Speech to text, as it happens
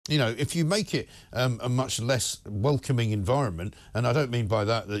you know, if you make it a much less welcoming environment, and I don't mean by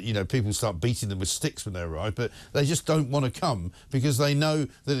that you know, people start beating them with sticks when they arrive, but they just don't want to come because they know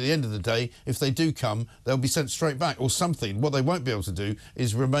that at the end of the day, if they do come, they'll be sent straight back or something. What they won't be able to do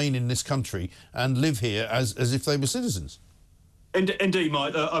is remain in this country and live here as if they were citizens. Indeed,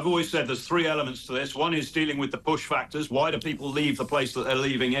 Mike. I've always said there's three elements to this. One is dealing with the push factors. Why do people leave the place that they're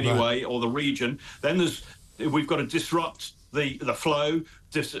leaving anyway, or the region? Then we've got to disrupt the flow.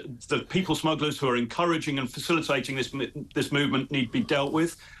 The people smugglers who are encouraging and facilitating this movement need to be dealt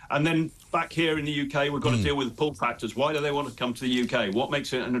with. And then back here in the UK, we've got to deal with the pull factors. Why do they want to come to the UK? What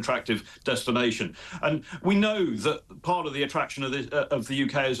makes it an attractive destination? And we know that part of the attraction of the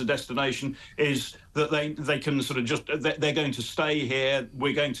UK as a destination is that they can sort of just, they're going to stay here.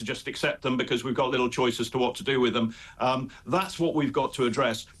 We're going to just accept them because we've got little choice as to what to do with them. That's what we've got to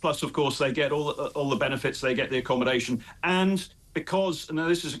address. Plus, of course, they get all the benefits. They get the accommodation. And because, now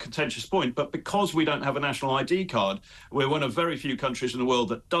this is a contentious point, but because we don't have a national ID card, we're one of very few countries in the world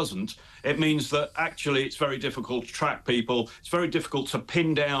that doesn't, it means that actually it's very difficult to track people. It's very difficult to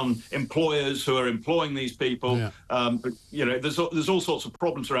pin down employers who are employing these people. Yeah. You know, there's all sorts of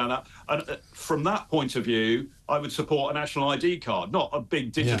problems around that. And from that point of view, I would support a national ID card, not a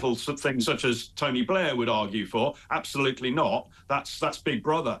big digital thing such as Tony Blair would argue for. Absolutely not. That's Big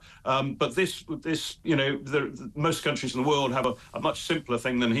Brother. But this, you know, most countries in the world have a much simpler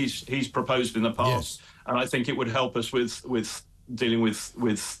thing than he's proposed in the past. Yes. And I think it would help us with dealing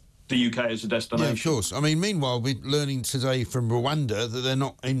with the UK as a destination. Yeah, of course. I mean, meanwhile, we're learning today from Rwanda that they're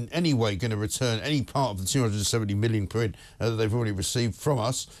not in any way going to return any part of the 270 million quid that they've already received from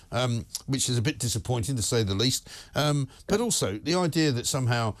us, which is a bit disappointing to say the least. But also the idea that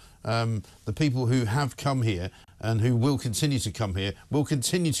somehow the people who have come here and who will continue to come here will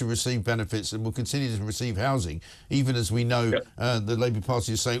continue to receive benefits and will continue to receive housing, even as we know the Labour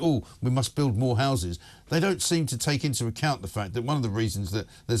Party is saying, oh, we must build more houses. They don't seem to take into account the fact that one of the reasons that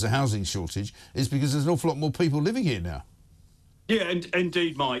there's a housing shortage is because there's an awful lot more people living here now. Yeah,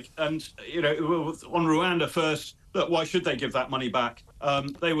 indeed, Mike. And, you know, on Rwanda first, look, why should they give that money back?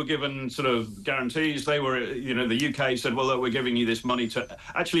 They were given sort of guarantees. They were, you know, the UK said, well, look, we're giving you this money to...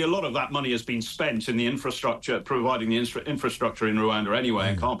 Actually, a lot of that money has been spent in the infrastructure, providing the infrastructure in Rwanda anyway,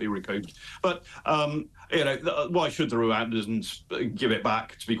 and can't be recouped. But, you know, why should the Rwandans give it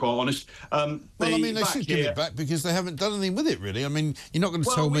back, to be quite honest? Well, I mean, they should give it back because they haven't done anything with it, really. I mean, you're not going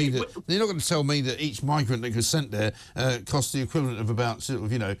to tell me that... You're not going to tell me that each migrant that was sent there costs the equivalent of about, sort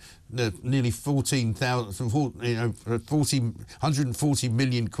of, you know, nearly 14,000, you know, 140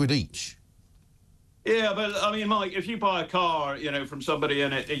 million quid each. Yeah, but I mean, Mike, if you buy a car, you know, from somebody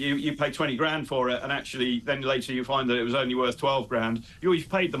and you pay 20 grand for it, and actually then later you find that it was only worth 12 grand, you've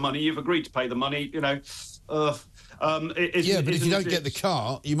paid the money, you've agreed to pay the money, you know. Yeah, but if you don't get the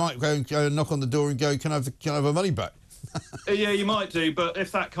car, you might go and knock on the door and go, can I have the money back? Yeah, you might do, but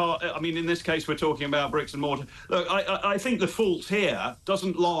if that car, I mean, in this case, we're talking about bricks and mortar. Look, I think the fault here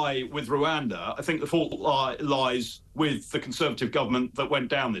doesn't lie with Rwanda. I think the fault lies with the Conservative government that went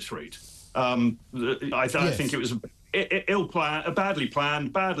down this route. I think it was badly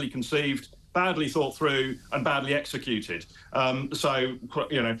planned, badly conceived, badly thought through and badly executed. So,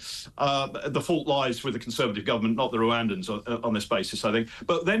 you know, the fault lies with the Conservative government, not the Rwandans on this basis, I think.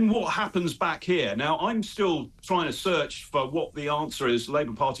 But then what happens back here? Now, I'm still trying to search for what the answer is, the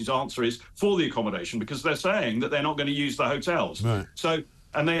Labour Party's answer is for the accommodation, because they're saying that they're not going to use the hotels. Right. So,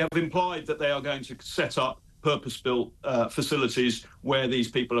 and they have implied that they are going to set up purpose-built facilities where these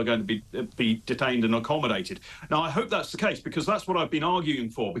people are going to be detained and accommodated. Now, I hope that's the case, because that's what I've been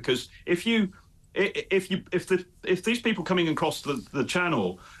arguing for. Because if these people coming across the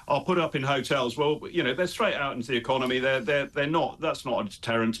channel are put up in hotels, well, you know, they're straight out into the economy. They're not. That's not a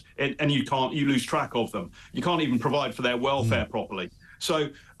deterrent, and you lose track of them. You can't even provide for their welfare properly. So,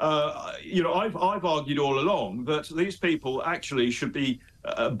 you know, I've argued all along that these people actually should be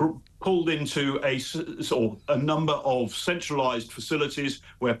pulled into a number of centralised facilities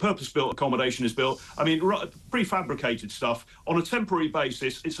where purpose-built accommodation is built. I mean, prefabricated stuff on a temporary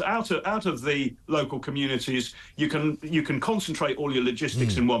basis. It's out of the local communities. You can concentrate all your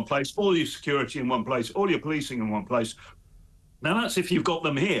logistics in one place, all your security in one place, all your policing in one place. Now, that's if you've got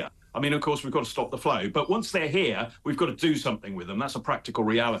them here. I mean, of course, we've got to stop the flow. But once they're here, we've got to do something with them. That's a practical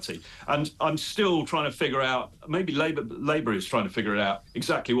reality. And I'm still trying to figure out, maybe Labour is trying to figure out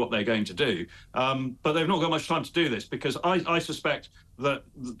exactly what they're going to do. But they've not got much time to do this, because I suspect that,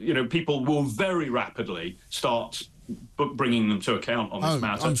 you know, people will very rapidly start bringing them to account on this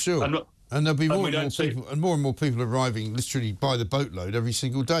matter. I'm sure. And there'll be And more we and more don't see- people, and more people arriving literally by the boatload every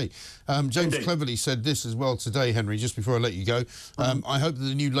single day. James Indeed. Cleverly said this as well today, Henry, just before I let you go. I hope that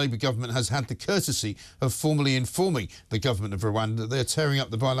the new Labour government has had the courtesy of formally informing the government of Rwanda that they're tearing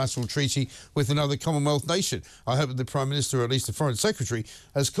up the bilateral treaty with another Commonwealth nation. I hope that the Prime Minister, or at least the Foreign Secretary,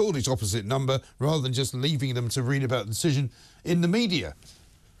 has called its opposite number rather than just leaving them to read about the decision in the media.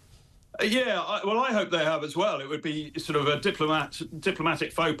 Yeah, well, I hope they have as well. It would be sort of a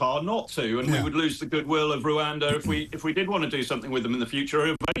diplomatic faux pas not to, and we would lose the goodwill of Rwanda if we did want to do something with them in the future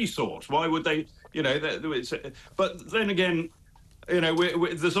of any sort. Why would they? You know, but then again, you know,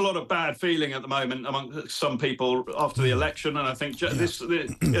 there's a lot of bad feeling at the moment among some people after the election, and I think this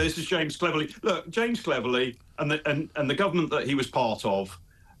is James Cleverly. Look, James Cleverly and the government that he was part of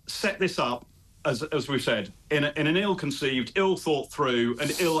set this up, as we've said, in an ill-conceived, ill-thought-through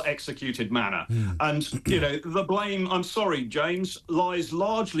and ill-executed manner. And, you know, the blame, I'm sorry, James, lies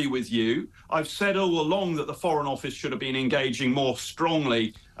largely with you. I've said all along that the Foreign Office should have been engaging more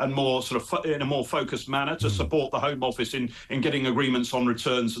strongly and more sort of in a more focused manner to support the Home Office in getting agreements on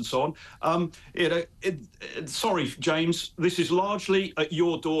returns and so on. You know, sorry, James, this is largely at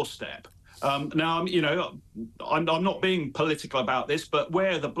your doorstep. Now, you know, I'm not being political about this, but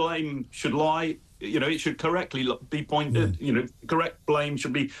where the blame should lie, you know, it should correctly be pointed, you know, correct blame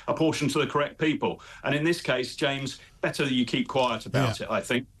should be apportioned to the correct people. And in this case, James, better that you keep quiet about it, I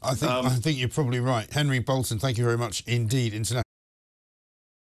think. I think you're probably right. Henry Bolton, thank you very much indeed.